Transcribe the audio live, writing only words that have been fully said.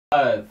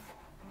5,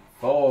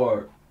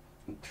 4,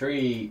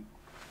 3,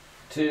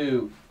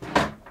 2,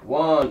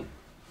 1.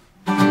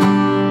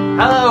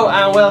 Hello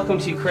and welcome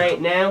to Create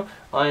Now.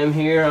 I am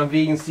here, I'm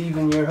Vegan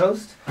Steven, your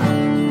host.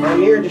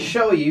 I'm here to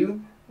show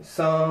you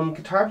some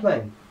guitar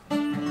playing.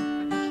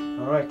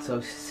 Alright,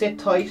 so sit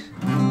tight,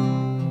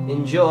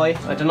 enjoy.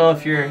 I don't know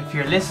if you're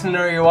listening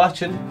or you're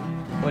watching,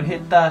 but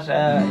hit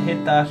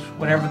that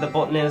whatever the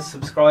button is,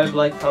 subscribe,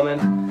 like,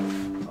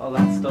 comment, all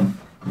that stuff.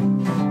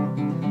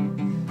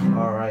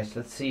 Alright,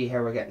 let's see how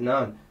we're getting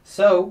on.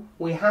 So,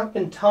 we have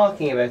been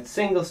talking about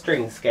single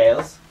string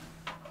scales.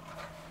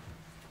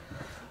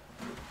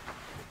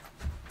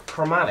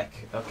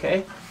 Chromatic,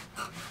 okay?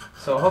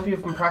 So I hope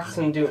you've been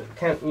practicing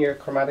counting your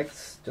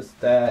chromatics. Just,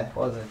 what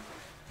was it?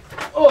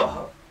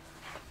 Oh!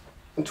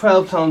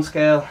 12-tone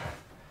scale.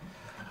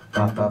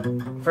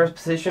 First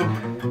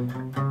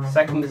position,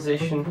 second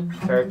position,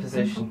 third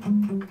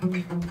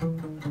position.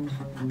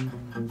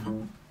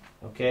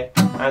 Okay,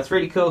 and it's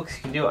really cool because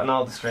you can do it on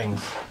all the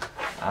strings.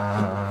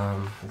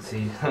 Let's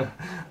see,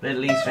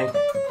 little E string.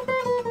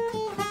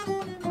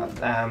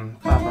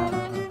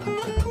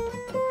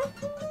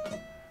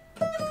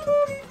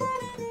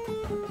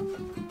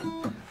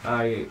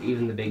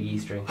 Even the big E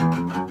string.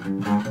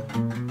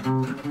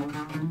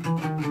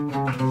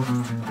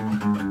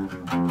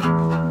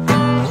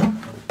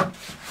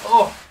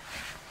 Oh,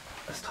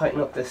 let's tighten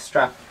up this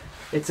strap.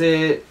 It's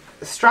a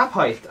strap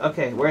height.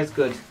 Okay, where's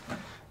good?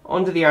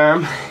 Under the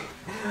arm.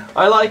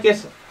 I like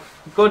it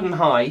good and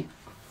high.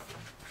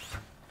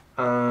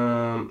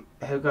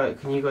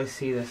 Can you guys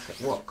see this?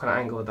 What kind of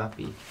angle would that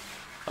be?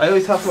 I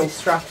always have my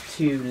strap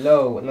too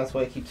low, and that's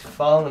why it keeps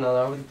falling all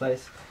over the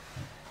place.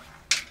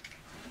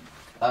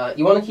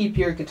 You want to keep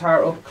your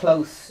guitar up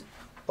close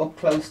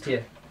to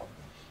you.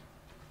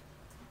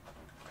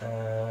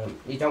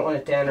 You don't want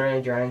it down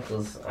around your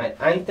ankles.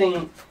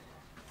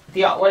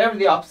 Whatever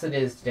the opposite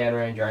is to down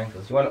around your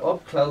ankles. You want it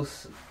up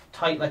close,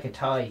 tight like a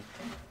tie,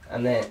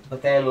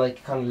 but then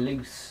like kind of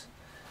loose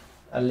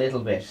a little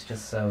bit,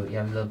 just so you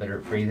have a little bit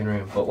of breathing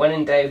room. But when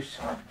in doubt,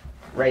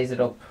 raise it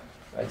up,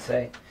 I'd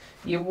say.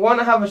 You want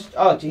to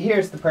have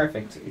here's the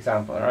perfect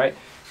example, alright?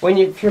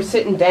 If you're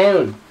sitting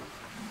down,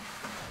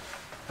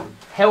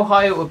 how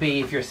high it would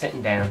be if you're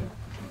sitting down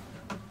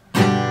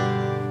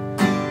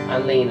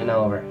and leaning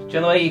over. Do you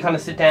know the way you kind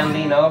of sit down and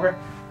lean over?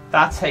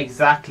 That's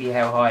exactly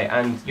how high.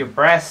 And your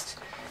breast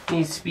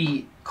needs to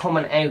be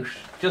coming out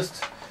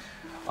just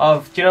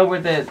of, do you know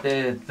where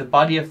the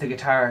body of the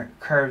guitar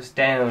curves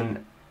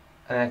down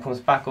and then comes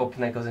back up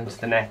and then goes into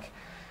the neck?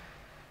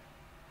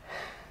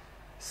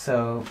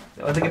 So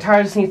the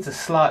guitar just needs to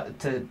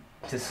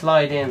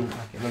slide in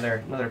like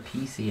another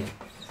piece in.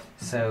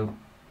 So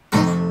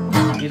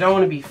you don't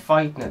want to be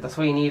fighting it. That's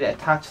why you need it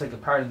attached like a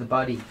part of the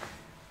body.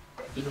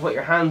 You can put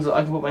your hands up.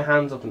 I can put my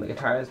hands up and the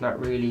guitar is not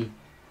really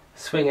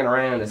swinging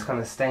around. It's kind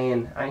of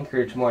staying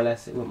anchored more or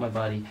less with my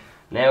body.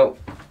 Now,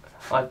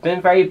 I've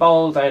been very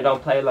bold and I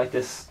don't play like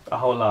this a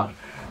whole lot,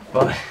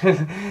 but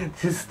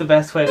this is the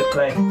best way to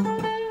play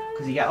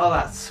because you get all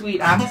that sweet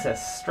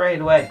access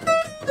straight away.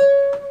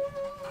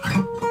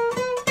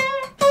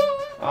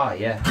 Oh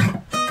yeah.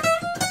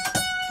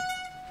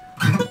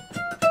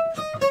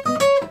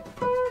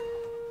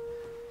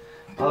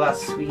 All that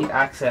sweet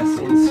access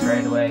in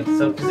straight away.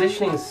 So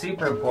positioning is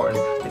super important.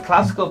 The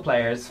classical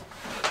players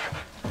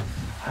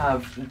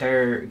have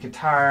their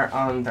guitar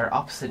on their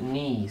opposite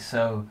knee.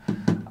 So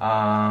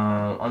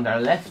on their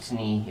left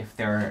knee if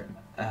they're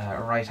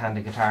a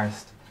right-handed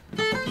guitarist.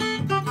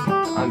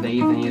 And they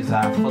even use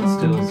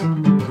footstools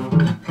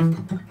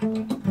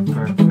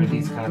for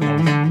these kind of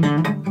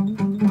things.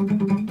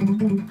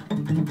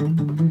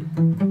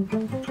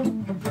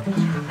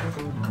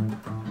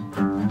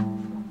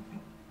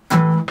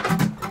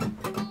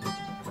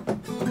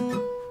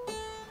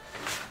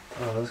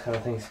 Those kind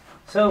of things.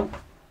 So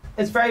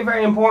it's very,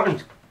 very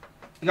important,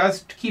 you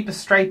guys, to keep a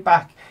straight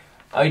back.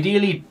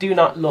 Ideally, do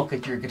not look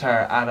at your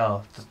guitar at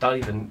all. Just don't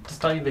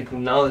even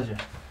acknowledge it.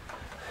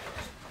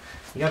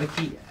 You gotta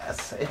keep.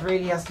 It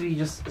really has to be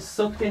just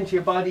sucked into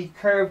your body,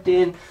 curved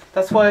in.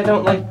 That's why I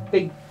don't like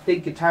big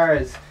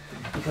guitars,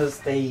 because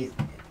they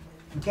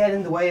get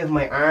in the way of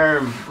my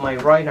arm, my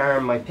right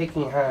arm, my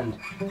picking hand,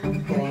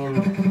 getting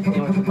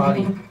in with the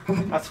body.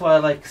 That's why I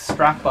like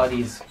strap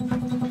bodies,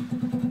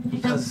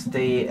 because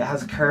it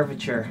has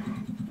curvature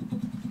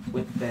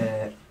with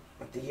the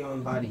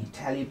human body.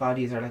 Telly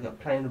bodies are like a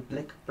plain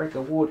brick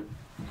of wood.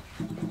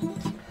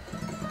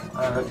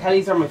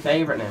 Tellys are my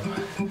favourite now,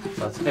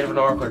 so it's a bit of an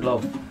awkward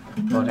love.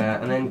 But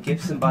and then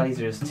Gibson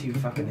bodies are just too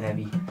fucking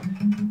heavy.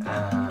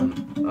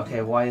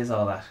 Okay, why is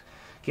all that?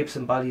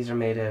 Gibson bodies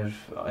are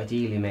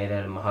ideally made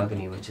out of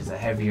mahogany, which is a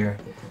heavier,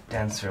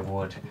 denser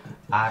wood.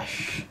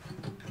 Ash.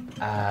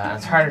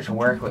 It's harder to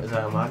work with as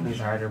well. Mahogany's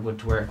harder wood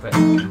to work with.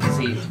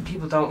 See,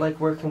 people don't like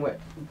working with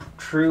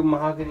true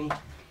mahogany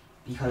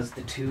because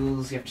the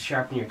tools, you have to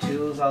sharpen your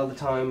tools all the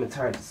time. It's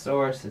hard to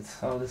source.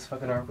 It's all this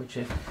fucking awkward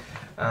shit.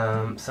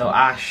 So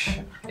ash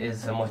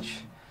is a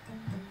much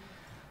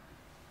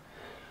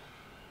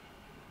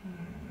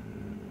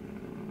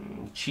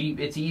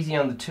cheap, it's easy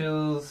on the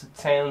tools, it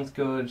sounds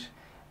good,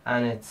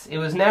 and it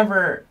was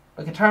never,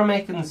 guitar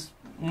making's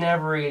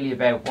never really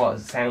about what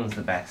sounds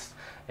the best.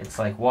 It's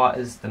like what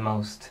is the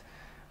most,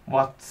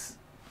 what's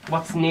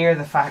near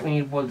the fact, we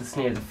need wood that's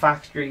near the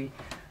factory,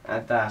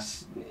 and that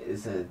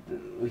is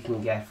we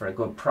can get for a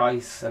good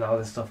price and all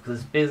this stuff,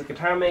 because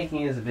guitar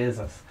making is a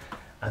business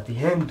at the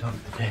end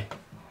of the day.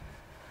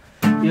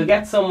 You'll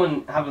get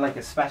someone having like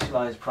a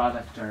specialised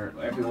product, or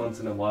every once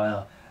in a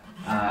while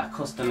a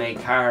custom made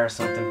car or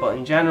something, but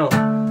in general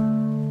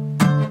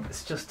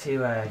it's just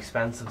too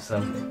expensive.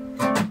 So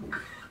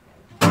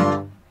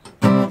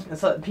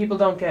it's like people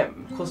don't get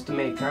custom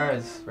made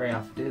cars very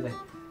often, do they?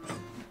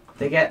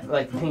 They get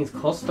like things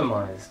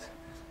customised,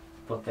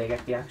 but they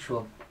get the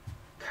actual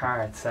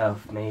car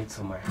itself made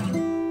somewhere.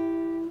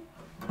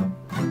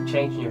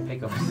 Changing your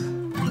pickups.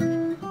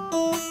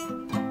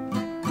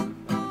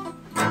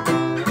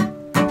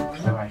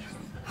 Alright,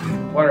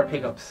 what are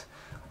pickups?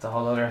 That's a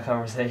whole other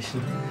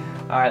conversation.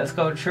 Alright, let's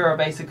go through our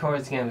basic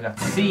chords again. We got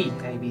C,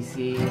 A, B,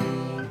 C,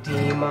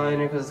 D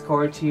minor because it's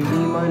chord 2, E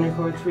minor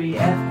chord 3,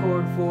 F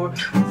chord 4,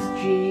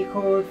 G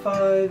chord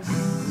 5,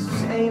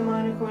 A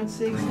minor chord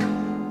 6,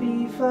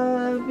 B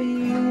flat,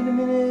 B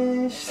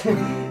diminished,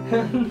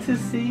 and to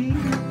C.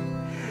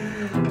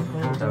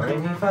 Do, re,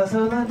 mi, fa,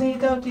 sol, la, ti,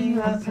 do, ti,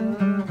 la, sol,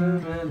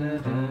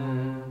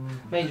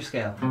 major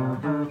scale.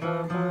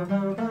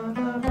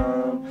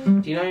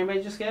 Do you know your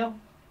major scale?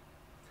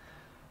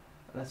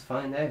 Let's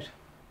find out.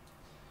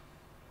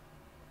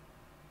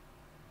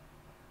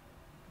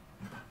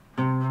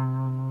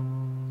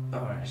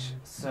 Alright,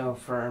 so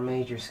for our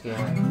major scale.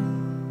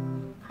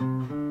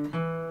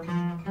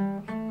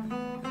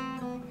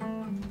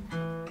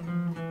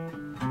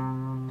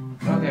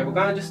 Okay, we're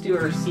gonna just do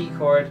our C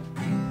chord.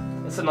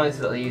 It's a nice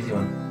little easy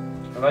one.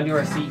 We're gonna do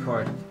our C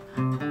chord.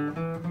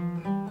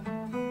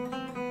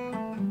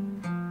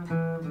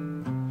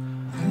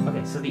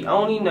 Okay, so the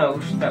only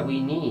note that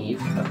we need,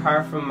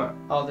 apart from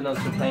all the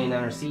notes we're playing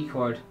on our C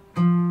chord,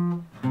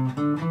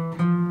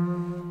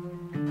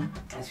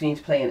 is we need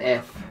to play an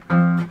F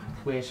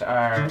with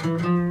our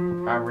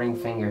ring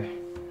finger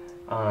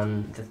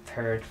on the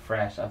 3rd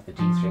fret of the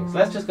D string. So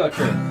let's just go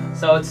through.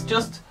 So it's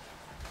just,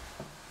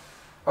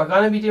 we're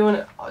going to be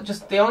doing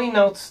just the only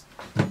notes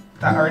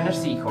that are in our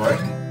C chord,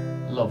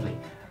 lovely,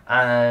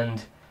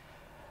 and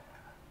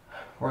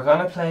we're going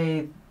to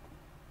play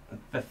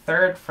the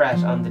 3rd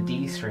fret on the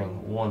D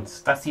string once.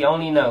 That's the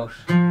only note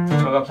we're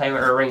going to play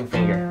with our ring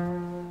finger.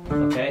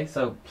 Okay,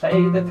 so play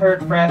the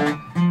 3rd fret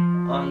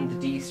on the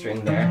D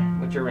string there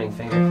with your ring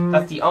finger.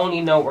 That's the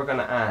only note we're going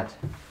to add.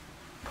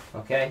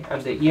 Okay,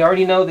 and you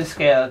already know the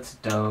scale. It's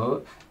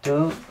do,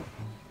 do,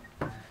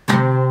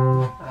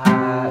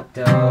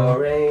 do,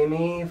 re,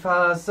 mi,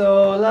 fa,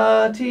 sol,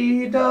 la,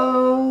 ti,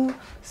 do.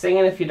 Sing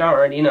it if you don't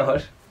already know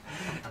it.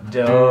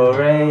 Do,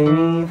 re,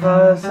 mi,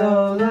 fa,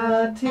 sol,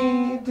 la,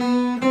 ti,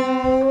 do,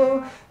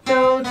 do,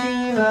 do,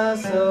 ti, la,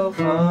 sol,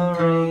 fa,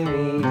 re,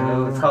 mi,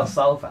 do. It's called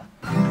solfa.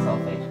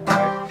 Solfege.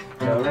 Alright.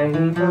 Do, re,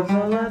 mi, fa,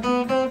 sol, la,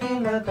 ti, do, ti,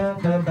 la, da,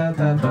 da, da,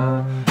 da,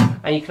 da.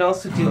 And you can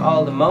also do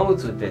all the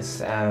modes with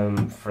this.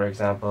 For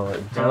example,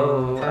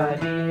 do, a,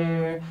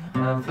 dear,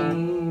 a,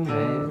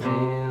 female,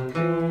 dear.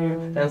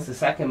 That's the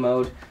 2nd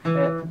mode.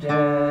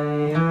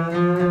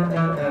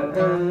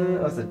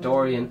 That's the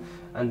Dorian.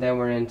 And then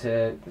we're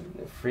into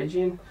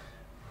Phrygian.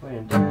 We're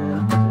into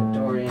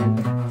Dorian.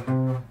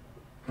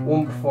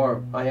 One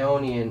before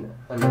Ionian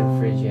and then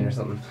Phrygian or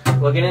something.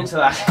 We'll get into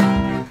that.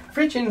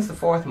 Phrygian is the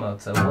 4th mode,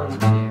 so 1,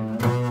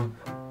 2.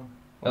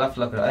 We'll have to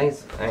look at it. I think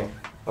it's, anyway,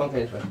 won't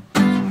get into it.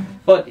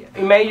 But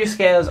major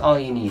scale is all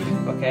you need.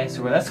 Okay,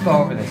 so let's go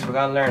over this. We're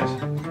gonna learn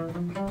it.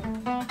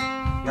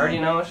 You already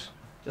know it.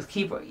 Just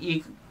keep it.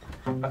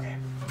 Okay.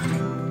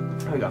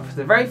 Here we go. For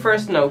the very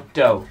first note,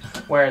 do.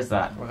 Where is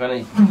that? We're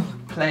gonna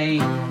play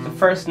the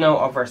first note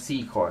of our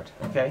C chord.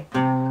 Okay,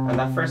 and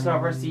that first note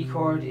of our C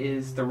chord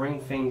is the ring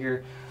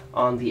finger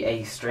on the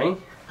A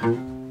string,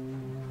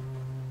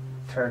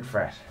 3rd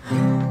fret.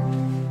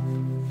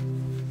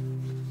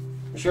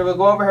 Sure, we'll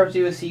go over how to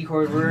do a C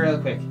chord real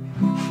quick.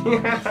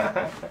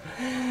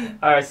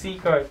 Alright, C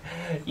chord.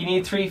 You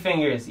need 3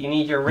 fingers. You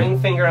need your ring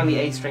finger on the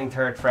A string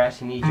 3rd fret.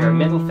 You need your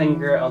middle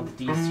finger on the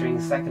D string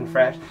 2nd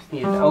fret. You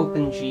need an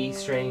open G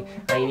string,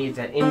 and you need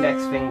an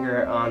index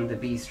finger on the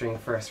B string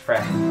 1st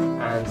fret,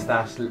 and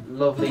that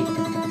lovely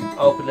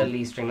open little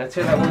E string. Let's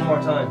hear that one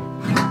more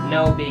time.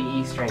 No big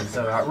E string.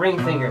 So ring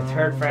finger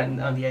 3rd fret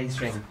on the A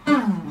string.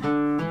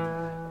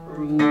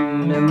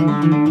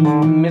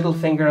 Middle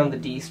finger on the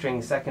D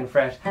string 2nd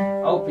fret.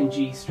 Open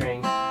G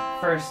string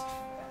 1st.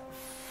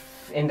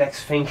 Index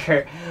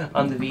finger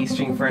on the B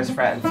string 1st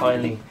fret, and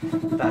finally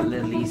that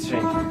little E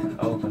string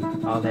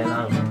open all day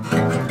long.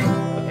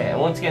 Okay, and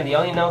once again, the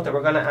only note that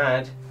we're going to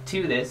add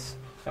to this,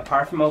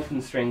 apart from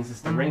open strings,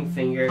 is the ring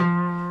finger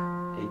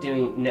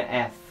doing the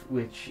F,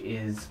 which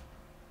is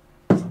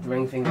the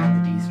ring finger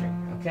on the D string.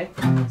 Okay,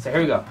 so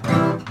here we go.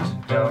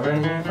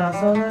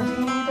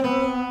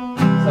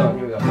 So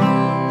here we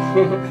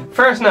go.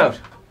 First note,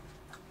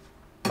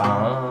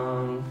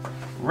 bang,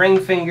 ring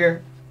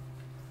finger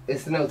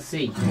is the note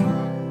C.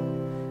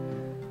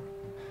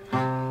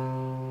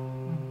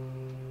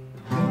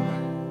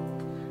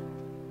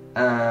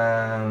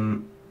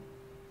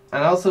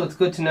 And also it's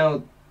good to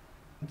know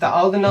that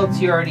all the notes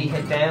you already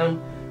hit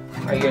down,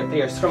 or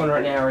you're strumming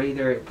right now, are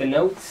either the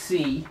note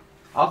C,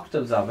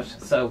 octaves of it.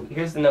 So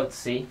here's the note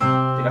C. We've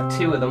got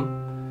two of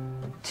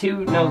them.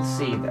 Two notes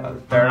C,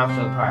 they're an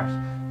octave apart.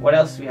 What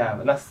else do we have?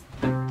 And that's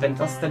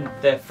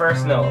the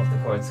first note of the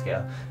chord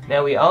scale.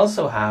 Now we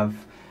also have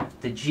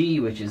the G,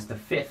 which is the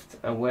fifth.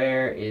 And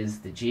where is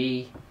the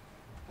G?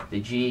 The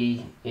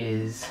G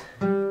is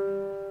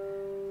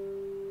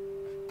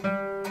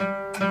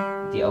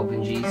the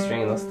open G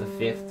string, that's the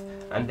fifth.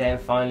 And then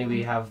finally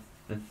we have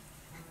the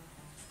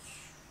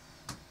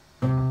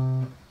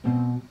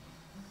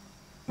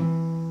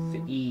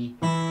E,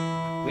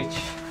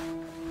 which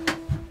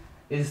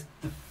is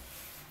the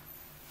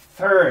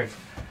third,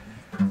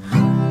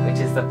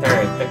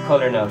 the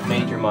color note,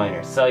 major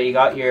minor. So you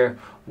got your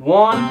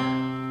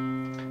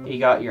 1, you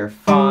got your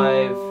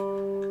 5,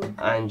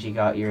 and you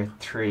got your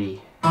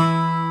 3.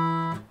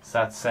 So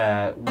that's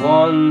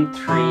 1,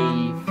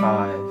 3,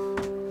 5.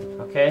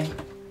 Okay?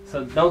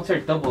 So notes are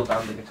doubled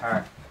on the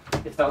guitar.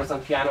 If that was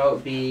on piano, it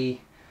would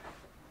be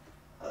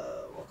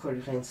what chord are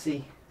you playing?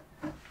 C.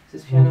 Is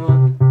this piano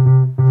on?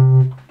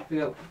 Here we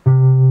go.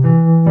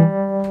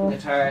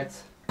 Guitar,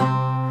 it's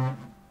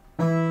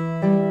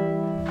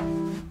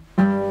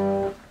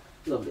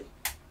lovely.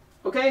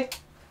 Okay,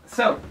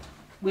 so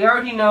we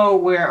already know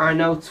where our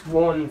notes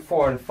 1,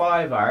 4, and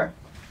 5 are.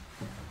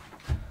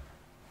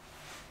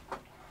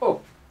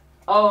 Oh,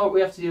 all we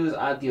have to do is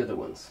add the other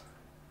ones.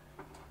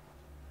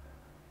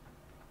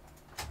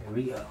 Here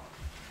we go.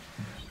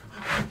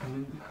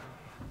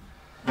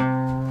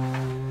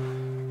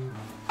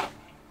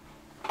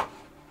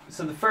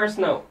 So the first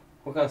note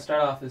we're going to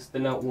start off is the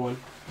note 1,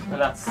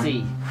 and that's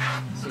C.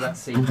 So that's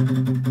C. The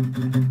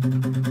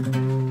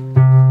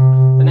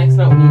next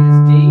note we need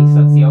is D,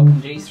 so that's the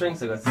open G string.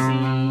 So we've got C,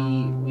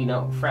 we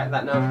know, fret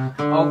that note.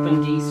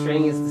 Open D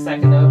string is the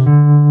second note.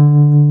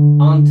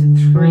 On to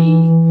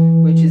 3,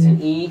 which is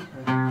an E,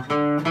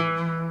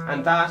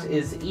 and that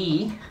is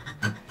E.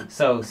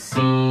 So C,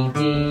 D,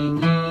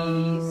 E,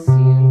 C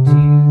and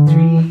 2,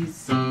 3,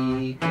 C,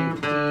 D, E,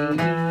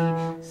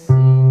 C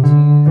and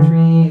 2,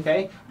 3,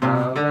 okay?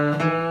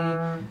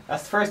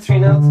 That's the first 3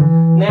 notes.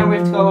 Now we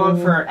have to go on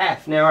for our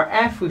F. Now our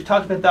F, we've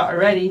talked about that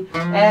already.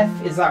 F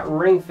is that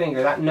ring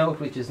finger, that note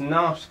which is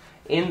not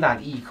in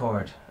that E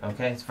chord,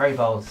 okay? It's very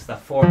bold, it's that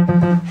 4.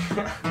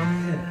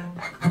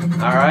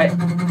 Alright.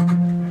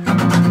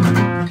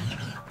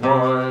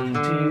 1,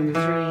 2,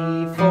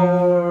 3,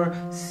 4,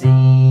 C,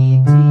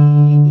 D,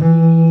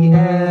 E,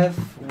 F,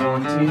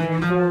 1, 2,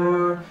 3,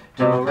 4,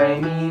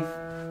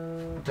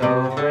 do,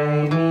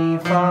 re, mi,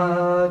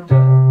 fa, do.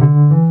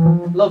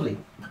 Lovely.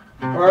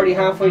 We're already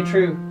halfway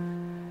through.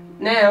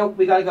 Now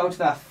we gotta go to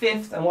that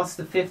fifth, and what's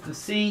the fifth of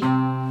C?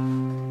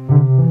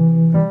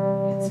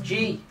 It's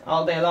G,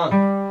 all day long.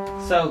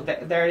 So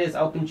there it is,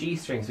 open G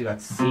strings. We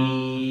got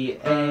C,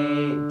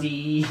 A,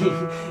 D,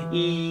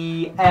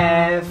 E,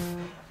 F.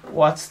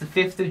 What's the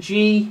fifth of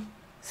G?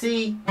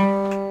 C.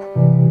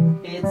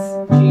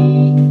 It's G.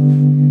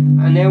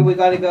 And now we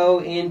gotta go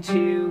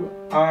into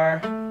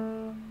our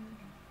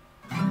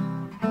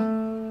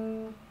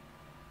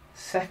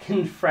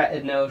second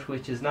fretted note,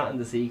 which is not in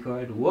the C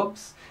chord,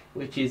 whoops,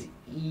 which is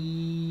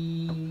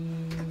E.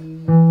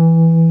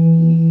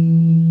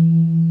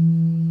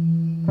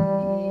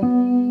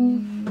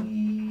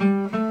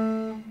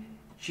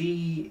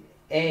 G,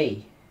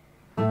 A.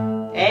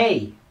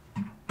 A.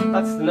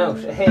 That's the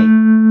note, A.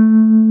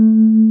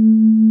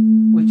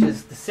 Which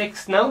is the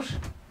 6th note.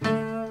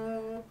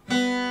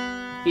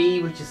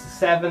 B, which is the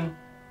 7,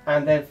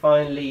 and then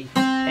finally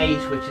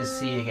 8, which is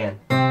C again.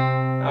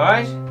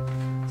 Alright?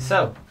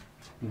 So,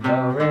 do,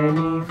 re,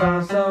 mi,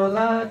 fa, sol,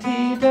 la,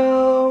 ti,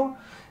 do,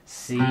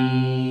 C,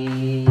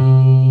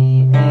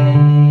 A,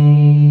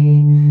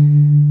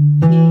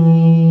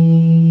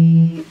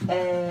 E,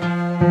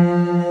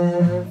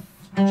 F,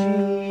 G,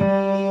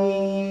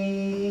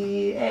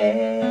 A,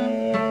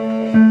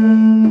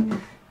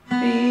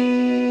 B,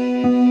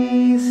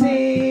 C,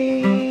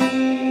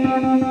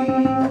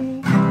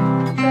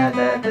 da,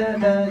 da, da,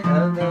 da, da,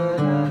 da,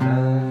 da.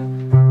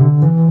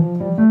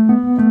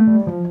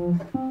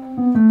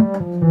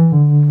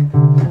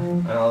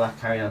 And all that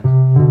carry on.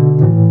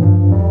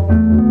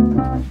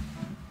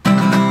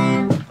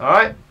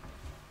 Alright,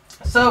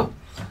 so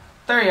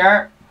there you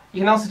are. You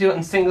can also do it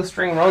in single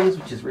string runs,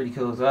 which is really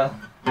cool as well.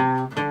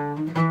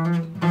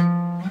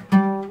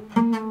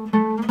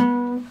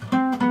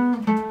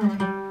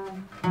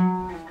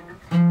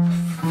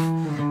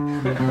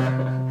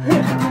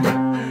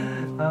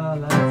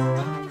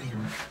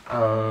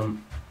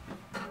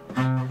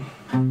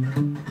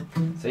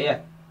 So yeah,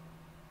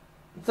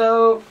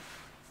 so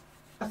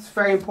that's a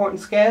very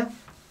important scale.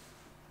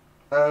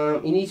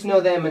 You need to know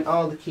them in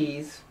all the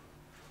keys.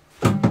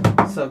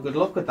 So good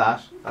luck with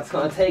that. That's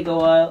going to take a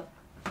while.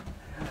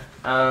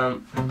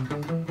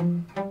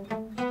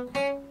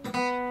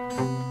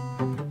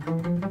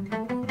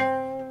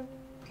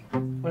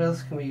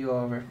 go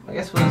over. I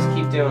guess we'll just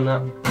keep doing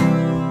that.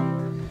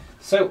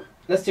 So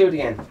let's do it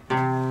again.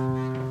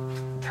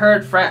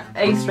 3rd fret,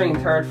 A string,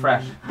 3rd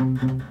fret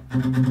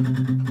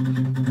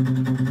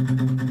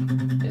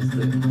is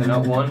the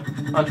note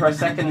 1. Onto our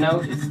 2nd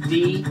note, it's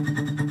D.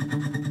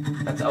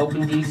 That's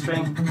open D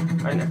string.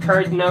 Our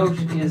 3rd note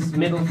is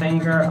middle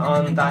finger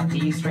on that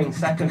D string,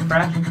 2nd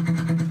fret.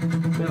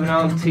 Moving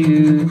on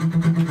to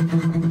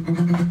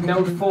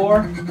note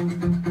 4.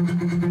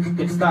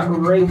 It's that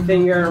ring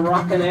finger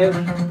rocking out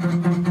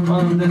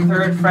on the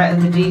 3rd fret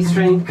of the D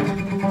string.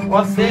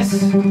 What's this?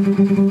 It's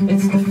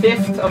the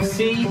 5th of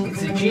C.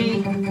 It's a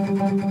G.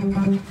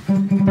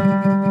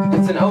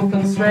 It's an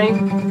open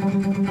string.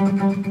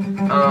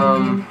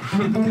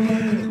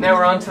 Now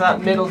we're on to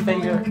that middle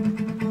finger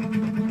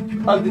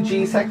on the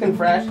G 2nd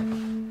fret,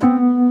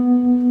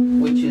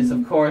 which is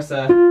of course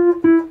an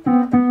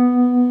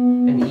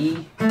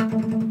E,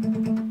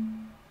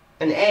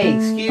 an A,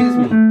 excuse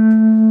me,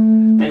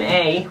 an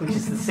A, which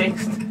is the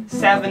 6th.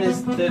 7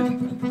 is the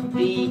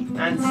B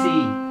and C,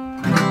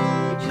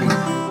 which is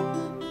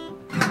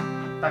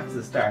back to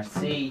the start.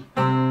 C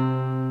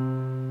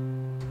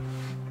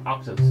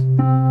octaves.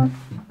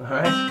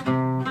 Alright.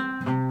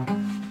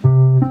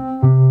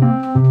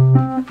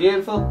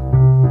 Beautiful.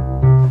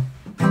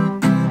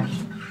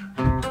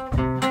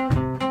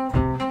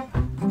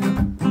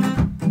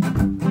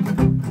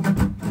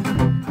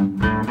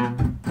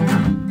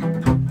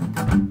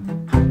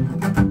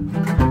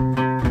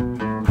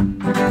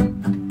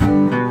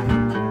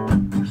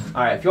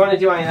 Alright, if you want to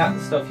do any of that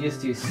stuff, you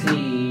just do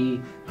C,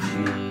 G,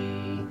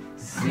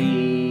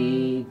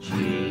 C,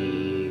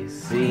 G,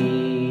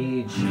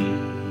 C, G,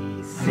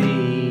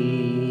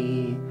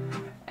 C,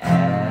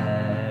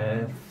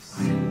 F,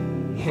 C.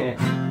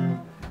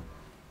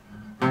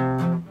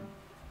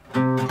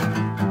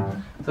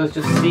 So it's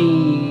just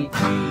C, G,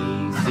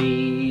 C,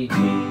 G,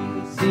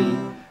 C.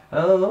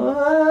 Oh,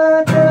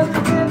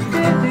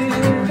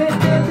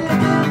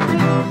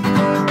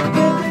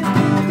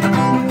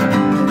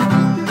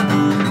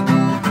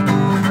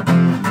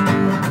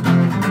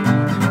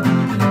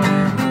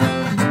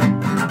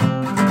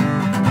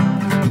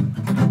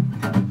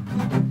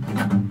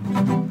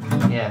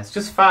 it's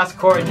just fast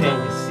chord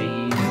changes, C.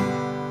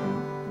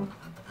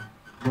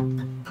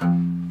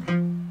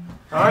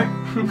 Alright.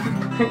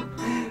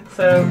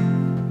 So,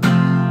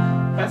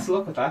 best of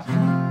luck with that.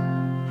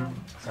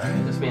 Sorry,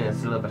 I just mean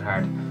it's a little bit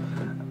hard.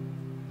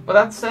 But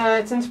that's,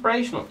 it's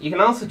inspirational. You can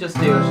also just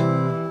do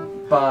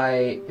it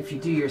by, if you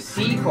do your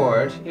C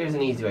chord, here's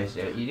an easy way to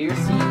do it. You do your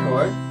C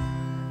chord,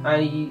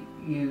 and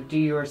you do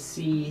your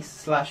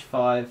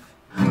C/5,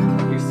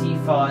 your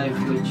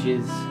C5, which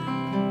is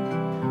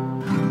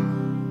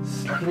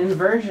like an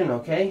inversion,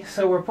 okay?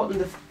 So we're putting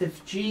the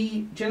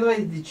G,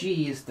 generally the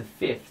G is the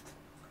 5th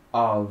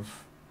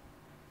of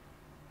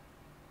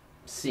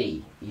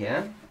C,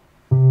 yeah?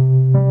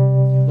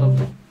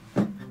 Lovely.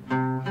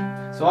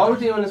 So all we're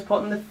doing is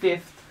putting the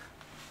 5th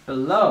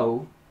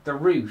below the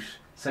root.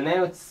 So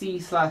now it's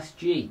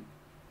C/G.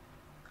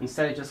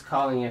 Instead of just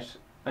calling it,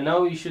 I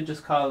know you should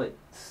just call it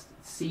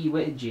C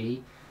with a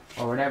G,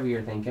 or whatever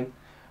you're thinking,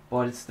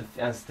 but it's the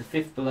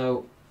 5th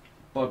below,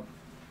 but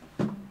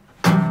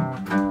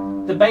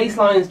the bass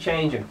line is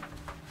changing.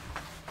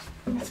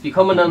 It's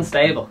becoming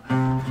unstable,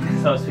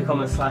 so it's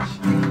becoming a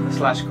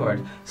slash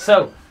chord.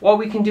 So what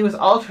we can do is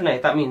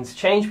alternate. That means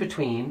change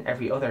between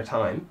every other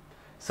time.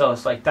 So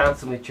it's like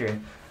dancing with your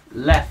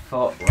left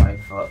foot,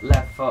 right foot,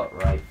 left foot,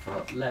 right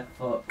foot, left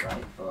foot,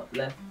 right foot,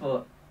 left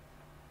foot,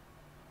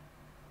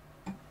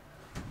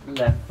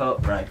 left foot,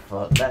 right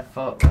foot, left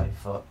foot, right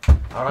foot.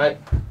 All right.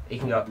 You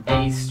can go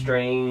A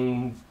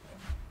string,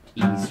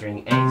 E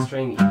string, A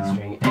string, E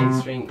string, A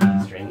string,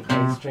 E string,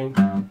 A string.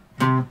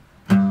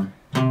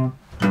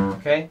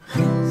 Okay?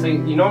 So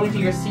you normally do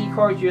your C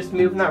chord, you're just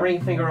moving that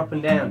ring finger up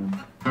and down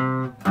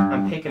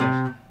and picking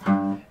it.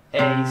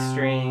 A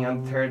string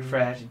on the 3rd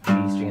fret, G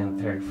string on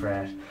the 3rd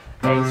fret,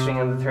 A string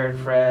on the 3rd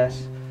fret,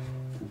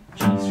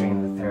 G string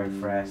on the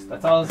 3rd fret.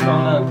 That's all that's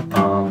going on.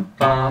 Bum,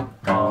 bum,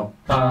 bum,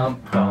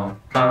 bum,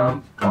 bum,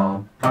 bum,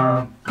 bum,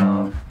 bum,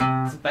 bum.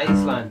 It's a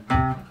bass line.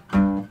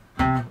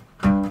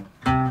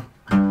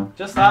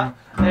 Just that,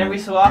 and every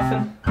so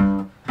often,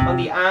 on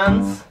the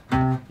ands,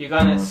 you're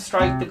going to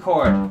strike the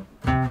chord,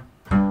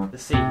 the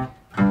C.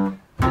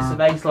 This is a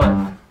bass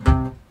line.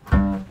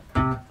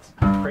 It's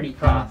pretty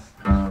class.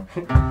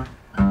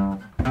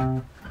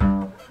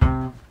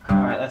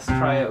 Alright, let's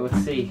try it with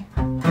C.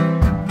 1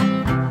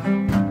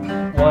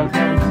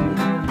 and 2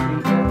 and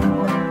 3 and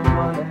 4 and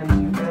 1 and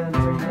 2 and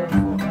 3 and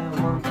 4 and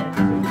 1 and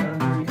 2 and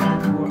 3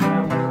 and 4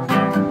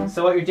 and 1. So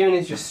what you're doing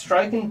is you're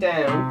striking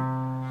down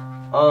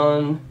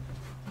on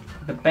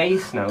the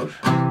bass note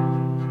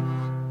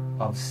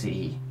of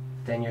C,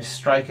 then you're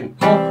striking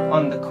up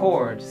on the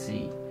chord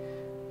C,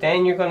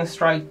 then you're going to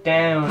strike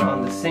down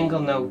on the single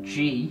note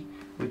G,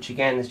 which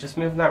again is just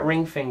moving that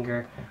ring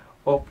finger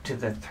up to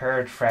the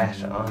 3rd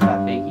fret on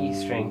that big E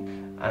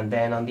string, and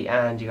then on the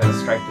and you're going to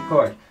strike the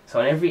chord. So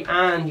on every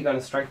and you're going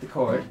to strike the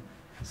chord.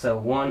 So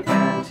 1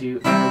 and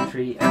 2 and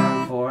 3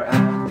 and 4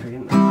 and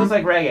 3, just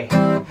like reggae.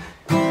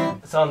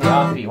 it's on the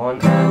offbeat.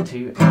 1 and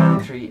 2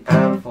 and 3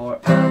 and 4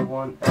 and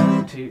 1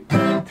 and 2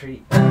 and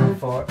 3 and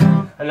 4.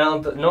 And now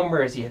the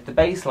numbers, you hit the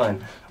bass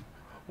line.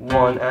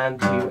 1 and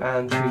 2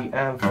 and 3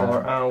 and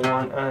 4 and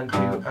 1 and 2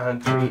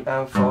 and 3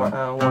 and 4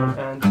 and 1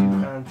 and 2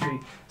 and 3.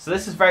 So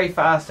this is very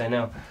fast, I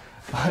know.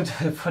 But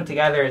put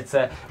together it's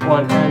 1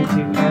 and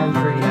 2 and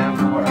 3 and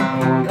 4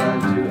 and 1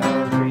 and 2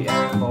 and 3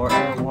 and 4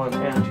 and 1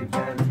 and 2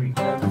 and 3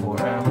 and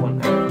 4 and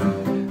 1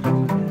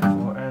 and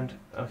 4 and...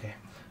 Okay.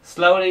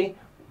 Slowly.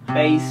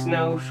 Bass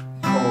note,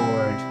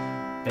 chord,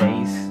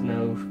 bass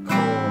note,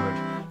 chord,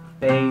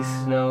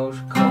 bass note,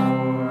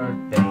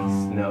 chord,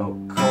 bass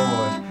note,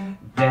 chord,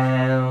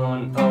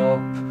 down, up,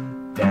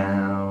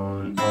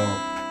 down, up,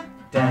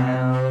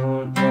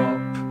 down, up,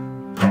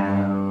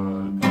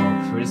 down,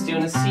 up. So we're just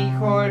doing a C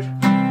chord.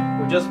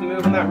 We're just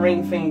moving that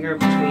ring finger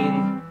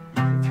between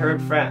the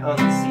 3rd fret on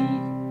the C,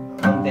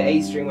 on the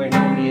A string where it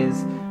normally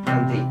is,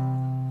 and the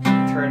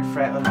 3rd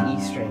fret on the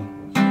E string.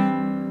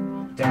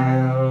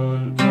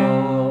 Down,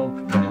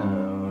 up,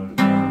 down,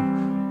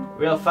 up.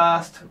 Real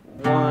fast.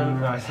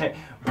 1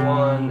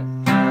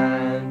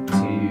 and 2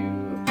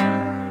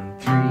 and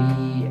 3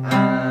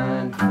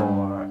 and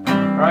 4.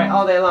 Alright,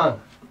 all day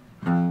long.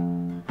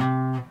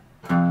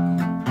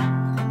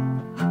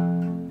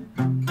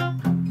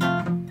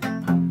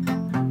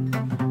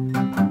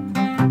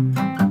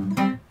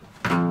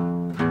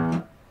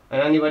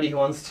 And anybody who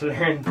wants to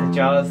learn the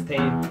Jaws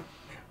theme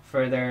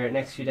for their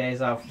next few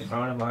days off the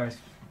coronavirus,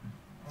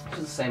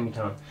 just the same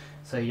tone.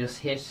 So you just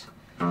hit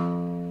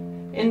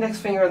index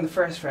finger on the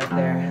 1st fret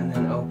there, and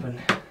then open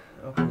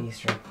E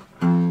string.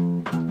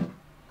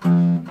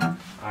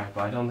 Alright,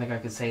 but I don't think I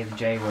could say the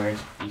J word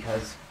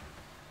because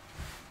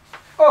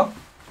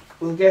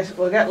we'll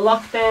get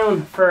locked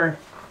down for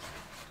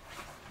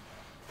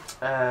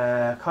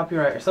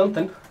copyright or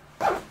something.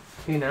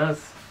 Who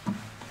knows?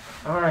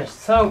 Alright,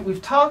 so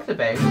we've talked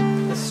about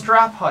the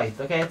strap height.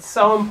 Okay, it's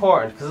so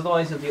important because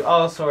otherwise you'll do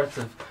all sorts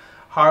of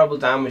horrible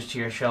damage to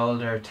your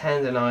shoulder,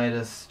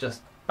 tendonitis,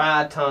 just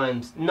bad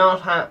times,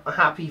 not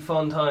happy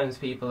fun times,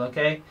 people,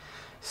 okay?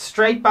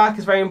 Straight back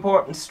is very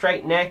important,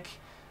 straight neck,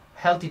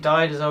 healthy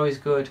diet is always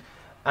good.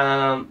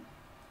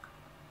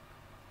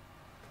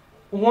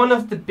 One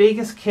of the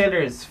biggest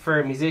killers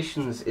for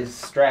musicians is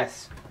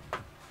stress.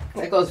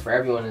 That goes for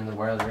everyone in the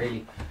world,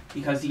 really,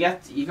 because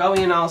you go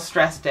in all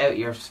stressed out,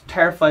 you're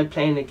terrified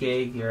playing a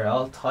gig, you're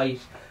all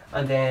tight,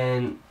 and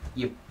then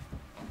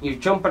you're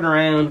jumping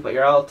around but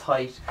you're all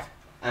tight.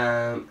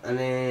 And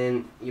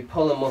then you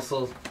pull a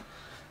muscle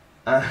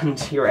and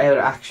you're out of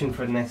action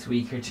for the next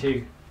week or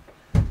two.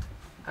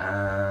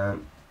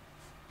 And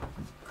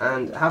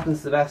it happens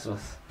to the best of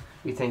us.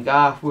 We think,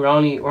 we're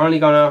only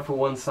going out for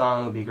one song,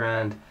 it'll be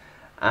grand.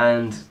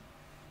 And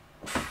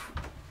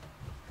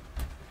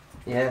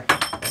yeah,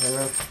 I don't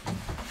know.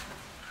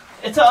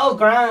 It's all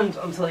grand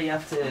until you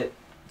have to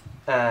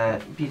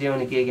be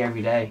doing a gig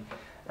every day,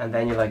 and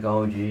then you're like,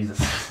 oh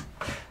Jesus.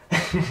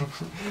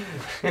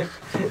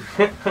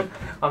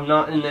 I'm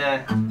not in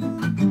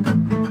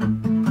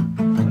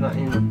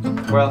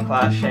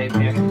world-class shape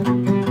here.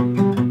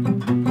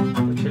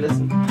 But you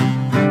listen,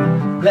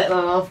 letting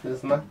on off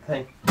is not the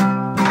thing.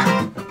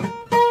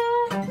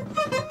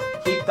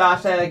 Keep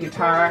that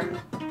guitar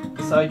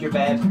beside your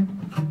bed,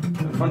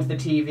 in front of the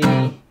TV.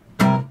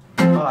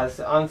 Oh,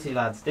 honestly,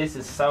 lads, this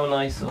is so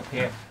nice up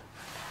here.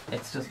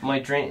 It's just my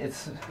dream.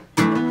 It's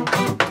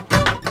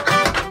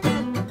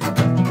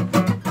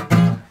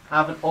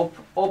have it up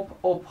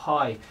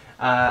high.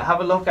 Have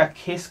a look at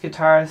Kiss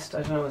guitarist.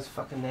 I don't know his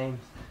fucking name.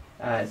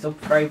 It's up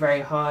very,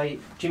 very high.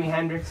 Jimi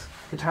Hendrix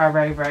guitar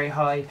very, very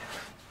high.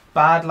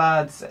 Bad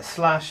Lads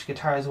 /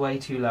 guitar is way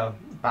too low.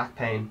 Back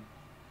pain.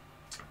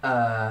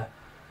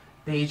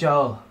 Billy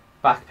Joel,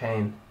 back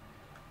pain.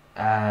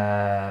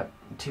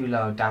 Too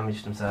low,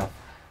 damaged himself.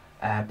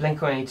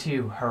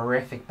 Blink-182,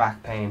 horrific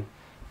back pain.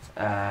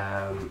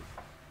 Tom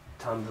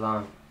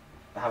DeLonge,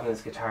 having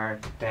his guitar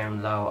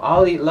down low.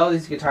 All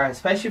these guitars,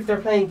 especially if they're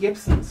playing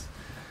Gibsons,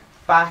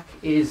 back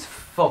is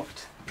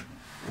fucked.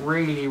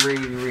 Really,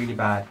 really, really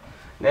bad.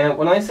 Now,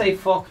 when I say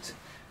fucked,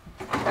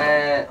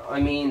 I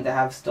mean they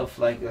have stuff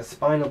like a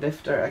spinal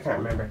bifter. I can't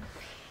remember.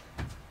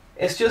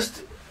 It's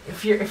just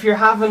if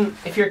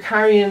you're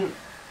carrying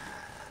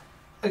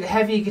a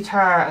heavy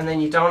guitar and then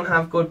you don't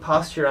have good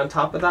posture on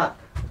top of that,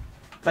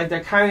 like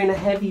they're carrying a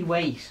heavy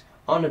weight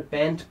on a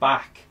bent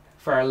back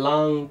for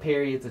long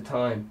periods of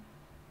time.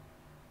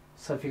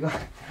 So if you go,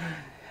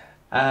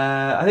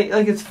 I think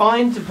like it's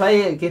fine to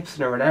play a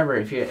Gibson or whatever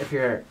if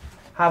you're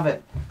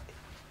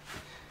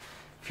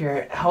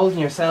holding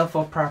yourself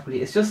up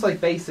properly. It's just like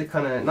basic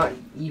kind of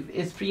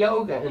it's for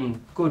yoga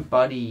and good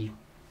body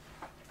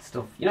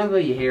stuff. You know,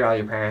 you hear all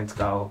your parents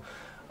go,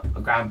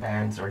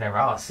 grandparents or whatever,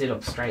 oh, sit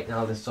up straight and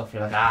all this stuff.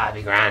 You're like, it'd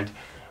be grand.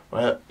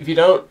 Well, if you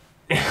don't,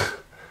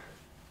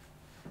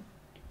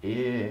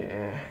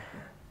 yeah,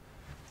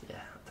 I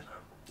don't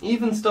know.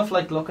 Even stuff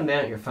like looking down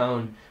at your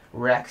phone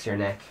wrecks your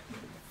neck.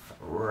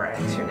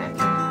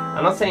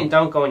 I'm not saying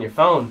don't go on your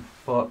phone,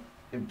 but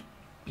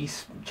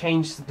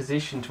change the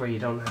position to where you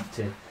don't have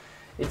to.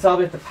 It's all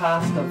about the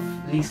path of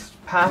least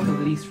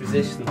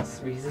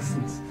resistance.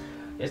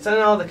 It's in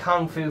all the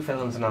kung fu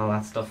films and all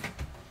that stuff.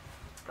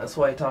 That's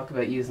why I talk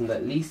about using the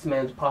least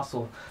amount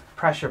of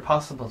pressure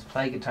possible to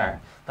play guitar.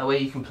 That way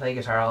you can play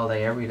guitar all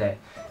day, every day.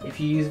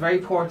 If you use very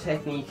poor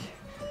technique,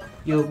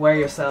 you'll wear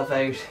yourself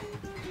out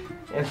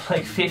in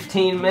like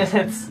 15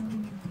 minutes.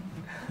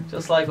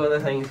 Just like other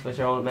things which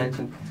I won't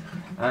mention.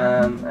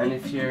 And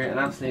if you're an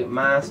absolute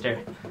master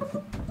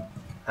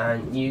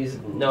and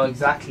know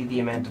exactly the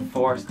amount of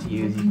force to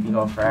use, you can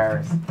go for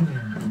hours.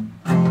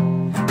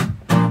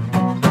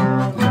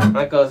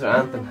 That goes with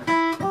anthem.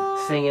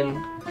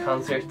 Singing,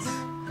 concerts,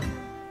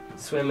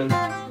 swimming.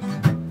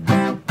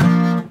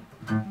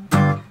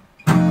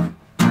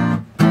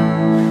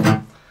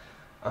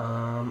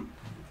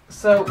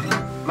 So,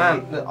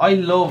 man, I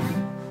love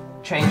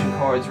changing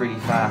chords really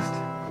fast.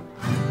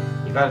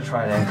 You gotta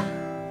try it out.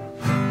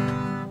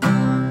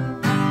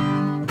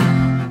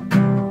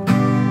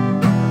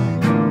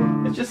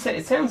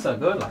 It sounds so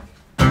good, like.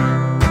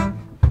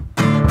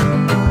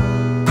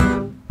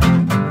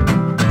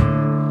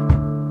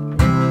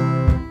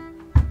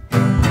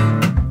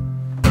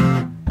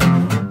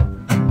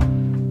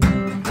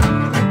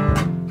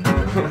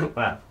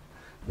 Well,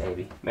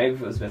 maybe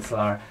if it was a bit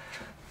slower,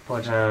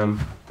 but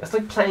it's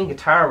like playing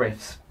guitar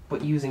riffs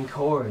but using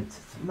chords.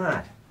 It's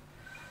mad.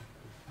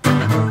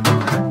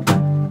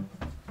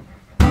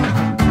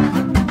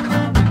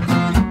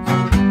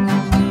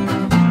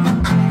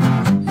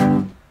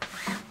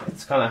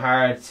 It's kind of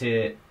hard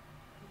to.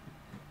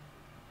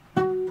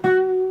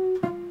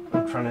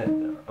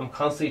 I'm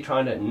constantly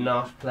trying to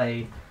not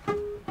play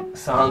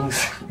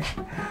songs,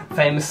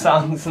 famous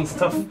songs and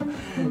stuff.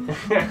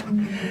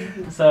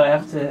 So I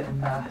have to.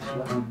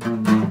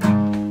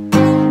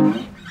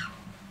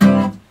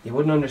 You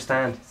wouldn't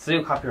understand. It's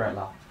still copyright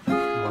law.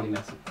 I'm only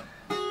messing.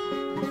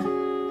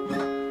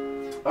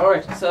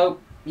 Alright, so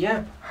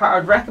yeah,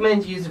 I'd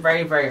recommend you use a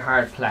very, very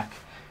hard plec.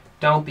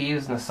 Don't be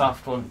using a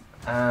soft one.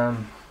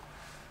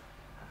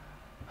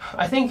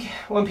 I think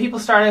when people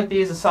start out, they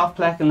use a soft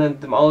plec, and then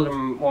the older,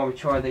 more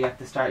mature, they have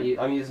to start.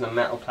 I'm using a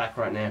metal plec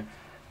right now.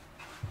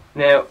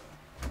 Now,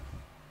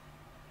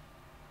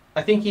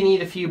 I think you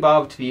need a few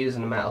bob to be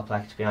using a metal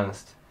plec, to be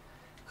honest,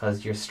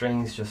 because your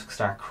strings just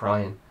start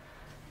crying.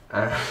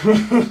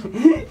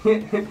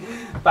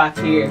 Back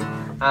here.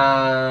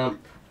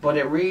 But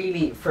it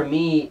really, for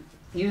me,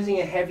 using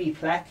a heavy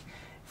plec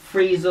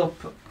frees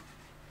up.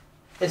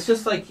 It's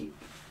just like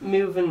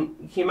moving.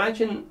 Can you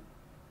imagine?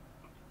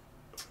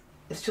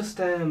 It's just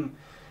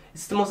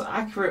it's the most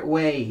accurate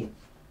way.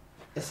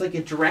 It's like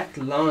a direct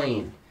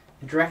line,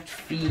 a direct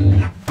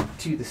feed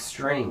to the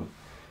string.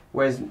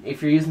 Whereas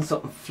if you're using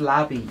something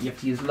flabby, you have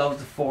to use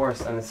loads of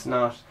force, and it's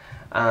not.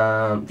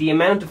 The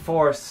amount of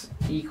force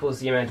equals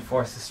the amount of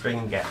force the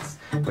string gets.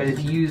 Whereas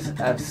if you use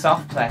a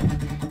soft plec,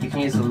 you can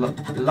use a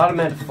lot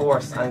amount of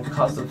force, and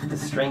because of the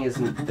plec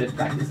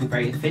isn't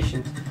very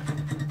efficient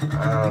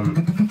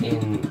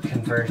in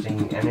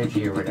converting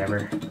energy or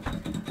whatever.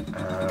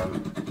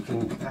 You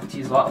can have to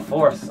use a lot of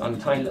force on a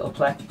tiny little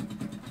plec.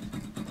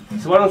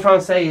 So what I'm trying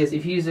to say is,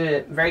 if you use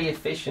a very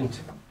efficient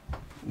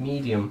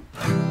medium,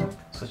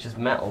 such as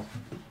metal,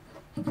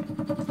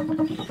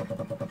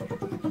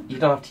 you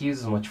don't have to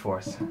use as much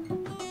force.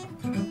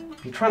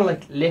 If you're trying to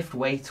like lift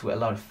weights with a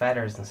lot of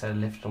feathers instead of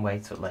lifting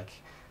weights with like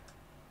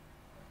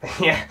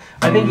yeah,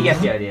 I think you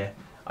get the idea.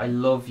 I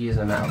love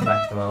using a metal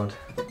plec at the moment.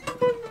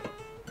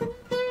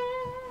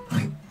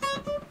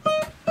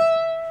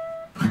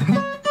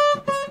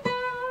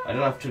 I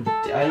don't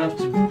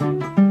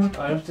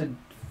have to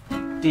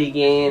dig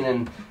in,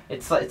 and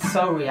it's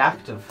so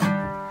reactive.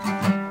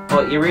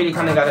 But you really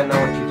kind of got to know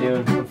what you're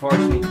doing,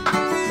 unfortunately.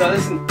 So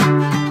listen,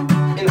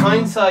 in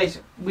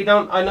hindsight,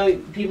 I know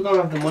people don't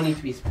have the money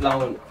to be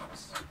blowing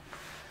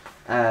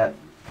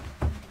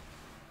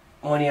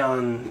money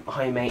on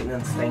high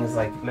maintenance things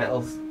like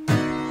metals,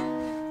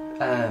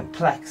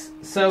 plex.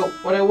 So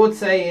what I would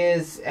say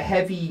is a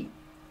heavy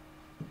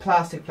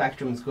plastic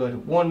plectrum is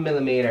good,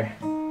 1mm.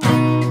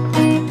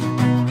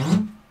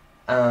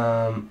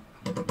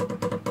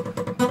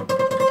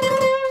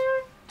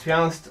 To be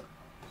honest,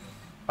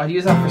 I'd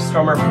use that for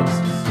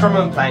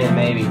strumming playing,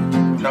 maybe,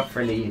 not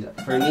for lead.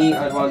 For lead,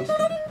 I'd want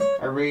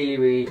a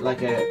really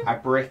like a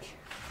brick.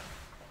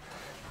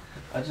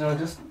 I don't know,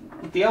 just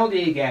the older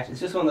you get, it's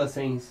just one of those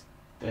things.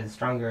 The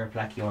stronger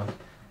plec you want.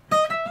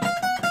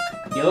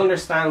 You'll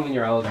understand when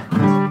you're older. You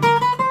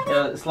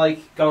know, it's like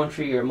going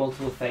through your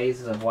multiple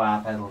phases of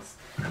wah pedals.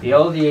 The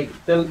older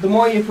the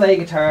more you play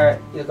guitar,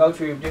 you'll go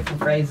through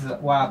different phases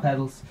of wah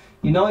pedals.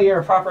 You know you're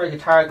a proper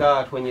guitar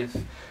god when you've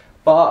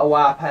bought a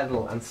wah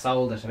pedal and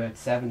sold it about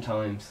 7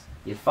 times.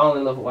 You fall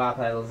in love with wah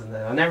pedals, and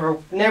then I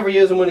never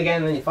use them one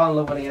again, and then you fall in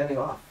love with one again and you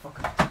go, oh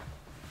fuck,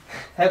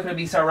 how could it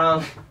be so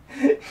wrong?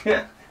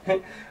 I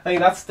think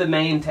that's the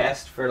main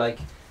test for like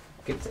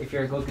if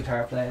you're a good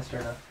guitar player or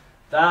not.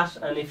 That,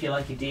 and if you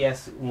like a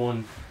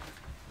DS1.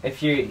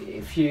 If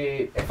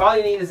all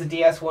you need is a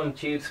DS1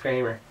 tube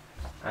screamer,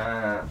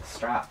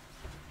 strap,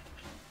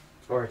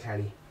 or a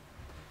telly,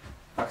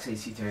 Fox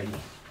AC30.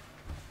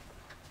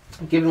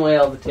 I'm giving away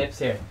all the tips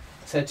here.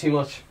 I said too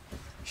much.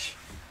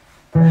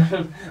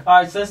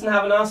 Alright, so listen,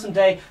 have an awesome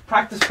day.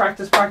 Practice,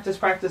 practice, practice,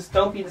 practice.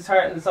 Don't be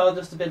disheartened, it's all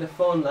just a bit of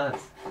fun,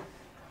 lads.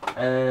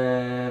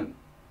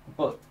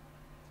 But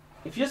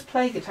if you just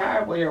play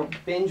guitar while you're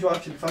binge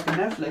watching fucking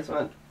Netflix,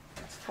 man,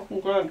 it's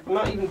fucking grand.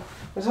 I'm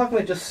talking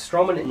about just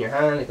strumming it in your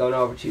hand and going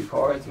over 2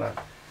 chords, man.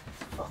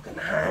 It's fucking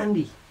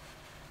handy.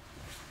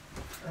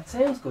 That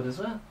sounds good as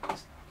well.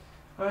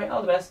 Alright,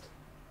 all the best.